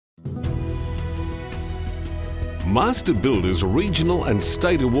Master Builder's regional and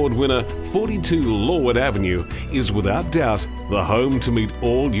state award winner 42 Lorward Avenue is without doubt the home to meet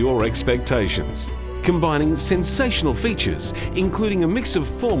all your expectations. Combining sensational features, including a mix of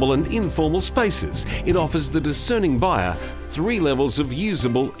formal and informal spaces, it offers the discerning buyer 3 levels of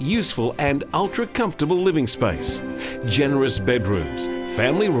usable, useful and ultra-comfortable living space. Generous bedrooms,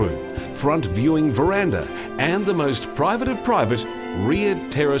 family room, front viewing veranda and the most private of private rear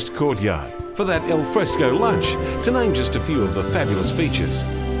terraced courtyard for that al fresco lunch, to name just a few of the fabulous features.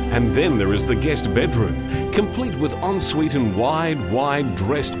 And then there is the guest bedroom, complete with ensuite and wide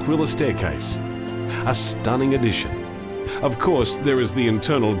dressed kwila staircase. A stunning addition. Of course, there is the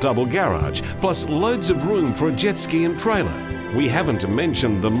internal double garage, plus loads of room for a jet ski and trailer. We haven't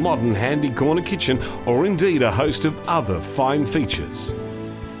mentioned the modern handy corner kitchen or indeed a host of other fine features.